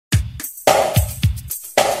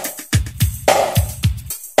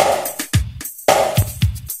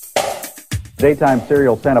Daytime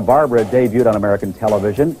serial Santa-Barbara debuted on American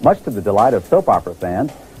television, much to the delight of soap opera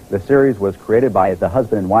fans. The series was created by the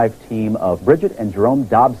husband and wife team of Bridget and Jerome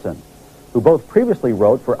Dobson, who both previously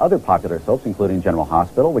wrote for other popular soaps, including General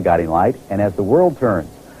Hospital, The Guiding Light, and As the World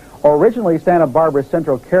Turns. Originally, Santa-Barbara's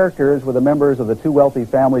central characters were the members of the two wealthy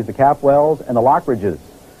families, the Capwells and the Lockridges,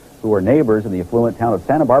 who were neighbors in the affluent town of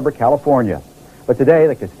Santa Barbara, California. But today,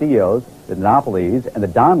 the Castillos, the Dinopolis, and the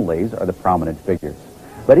Donnellys are the prominent figures.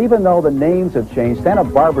 But even though the names have changed, Santa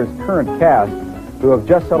Barbara's current cast, who have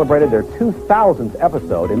just celebrated their 2000th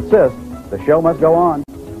episode, insist the show must go on.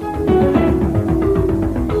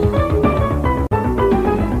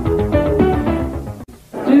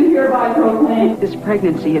 Do hereby proclaim this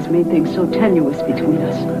pregnancy has made things so tenuous between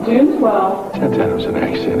us. June 12th That was an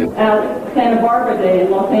accident. as Santa Barbara Day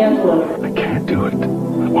in Los Angeles I can't do it. I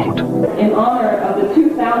won't. in honor of the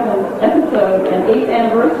 2000th episode and 8th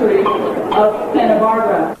anniversary of Santa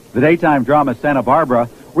Barbara. The daytime drama Santa Barbara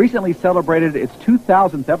recently celebrated its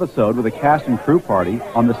 2000th episode with a cast and crew party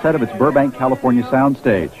on the set of its Burbank, California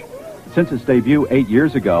soundstage. Since its debut 8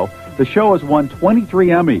 years ago, the show has won 23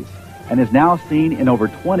 Emmys and is now seen in over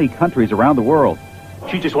 20 countries around the world.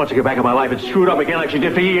 She just wants to get back in my life and screw it up again like she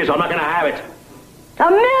did for years. I'm not going to have it.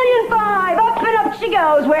 $1,000,005! Up and up she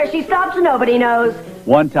goes. Where she stops, nobody knows.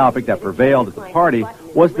 One topic that prevailed at the party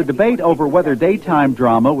was the debate over whether daytime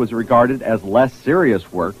drama was regarded as less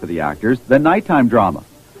serious work for the actors than nighttime drama.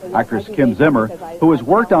 Actress Kim Zimmer, who has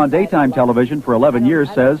worked on daytime television for 11 years,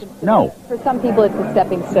 says no. For some people, it's a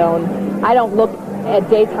stepping stone. I don't look at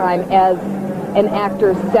daytime as an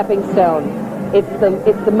actor's stepping stone. It's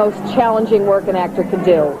the most challenging work an actor can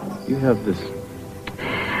do. You have this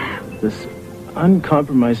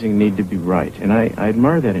uncompromising need to be right, and I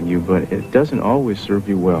admire that in you, but it doesn't always serve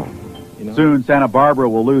you well. You know? Soon, Santa Barbara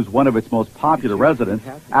will lose one of its most popular residents.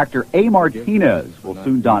 Actor A. Martinez will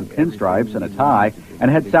soon don pinstripes and a tie and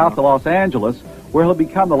head south to Los Angeles, where he'll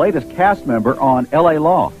become the latest cast member on L.A.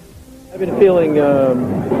 Law. I've been feeling a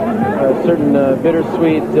certain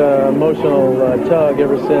bittersweet, emotional tug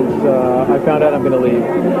ever since I found out I'm going to leave.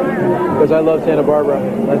 Because I love Santa Barbara.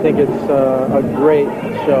 I think it's a great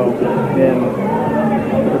show. And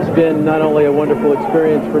it's been not only a wonderful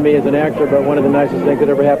experience for me as an actor, but one of the nicest things that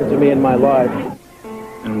ever happened to me in my life.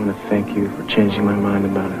 I want to thank you for changing my mind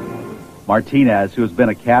about it. Martinez, who has been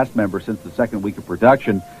a cast member since the second week of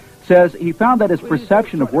production, says he found that his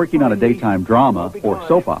perception of working on a daytime drama or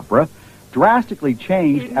soap opera drastically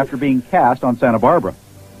changed after being cast on Santa Barbara.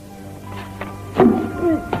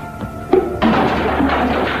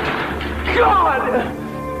 God!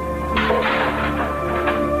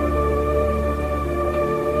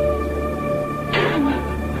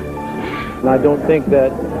 And I don't think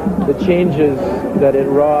that the changes that it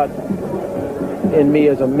wrought in me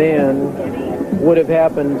as a man would have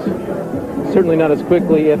happened, certainly not as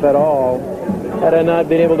quickly, if at all, had I not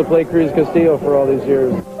been able to play Cruz Castillo for all these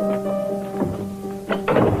years.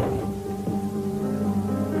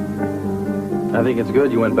 I think it's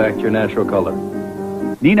good you went back to your natural color.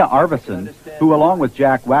 Nina Arvidsson, who along with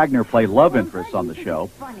Jack Wagner play love interests on the show,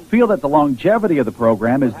 feel that the longevity of the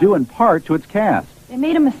program is due in part to its cast. They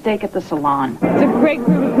made a mistake at the salon. It's a great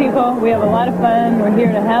group of people. We have a lot of fun. We're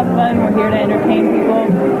here to have fun. We're here to entertain people.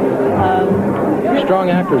 Strong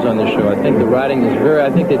actors on this show. I think the writing is I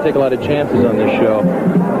think they take a lot of chances on this show.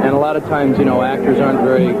 And a lot of times, actors aren't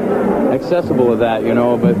very accessible to that,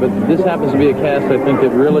 but this happens to be a cast, I think,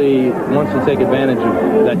 that really wants to take advantage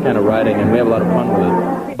of that kind of writing, and we have a lot of fun with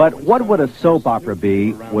it. But what would a soap opera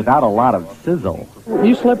be without a lot of sizzle?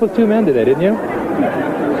 You slept with 2 men today, didn't you?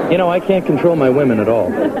 I can't control my women at all.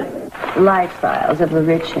 Lifestyles of the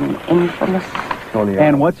rich and infamous.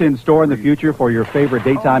 And what's in store in the future for your favorite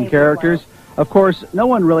daytime characters? Of course, no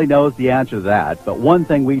one really knows the answer to that, but one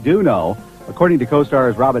thing we do know, according to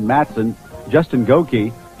co-stars Robin Mattson, Justin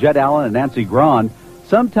Goki, Jed Allen, and Nancy Grawn,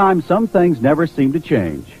 sometimes some things never seem to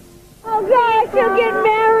change. Oh, gosh, you'll get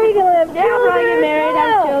married, you'll have children. I'll probably get married,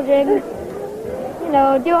 have children.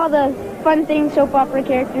 Do all the fun things soap opera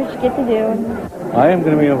characters get to do. I am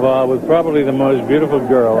going to be involved with probably the most beautiful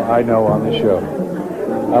girl I know on the show.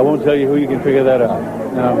 I won't tell you who, you can figure that out.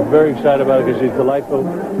 And I'm very excited about it because she's delightful,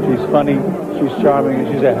 she's funny, she's charming,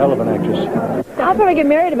 and she's a hell of an actress. I'll probably get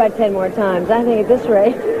married about 10 more times, I think, at this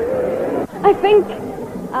rate. I think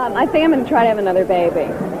I'm going to try to have another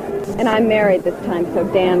baby. And I'm married this time, so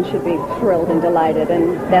Dan should be thrilled and delighted,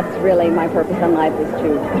 and that's really my purpose in life, is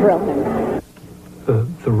to thrill him.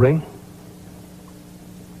 The ring?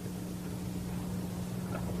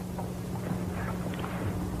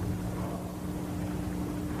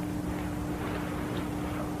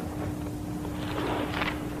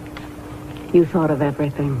 You thought of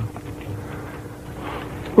everything.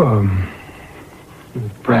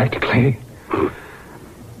 Practically.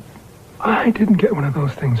 I didn't get one of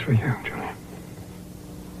those things for you, Julia.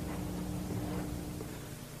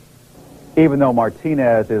 Even though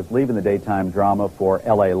Martinez is leaving the daytime drama for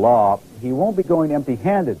L.A. Law, he won't be going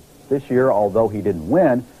empty-handed. This year, although he didn't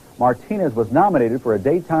win, Martinez was nominated for a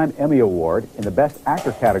Daytime Emmy Award in the Best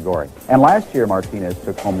Actor category. And last year, Martinez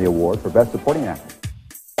took home the award for Best Supporting Actor.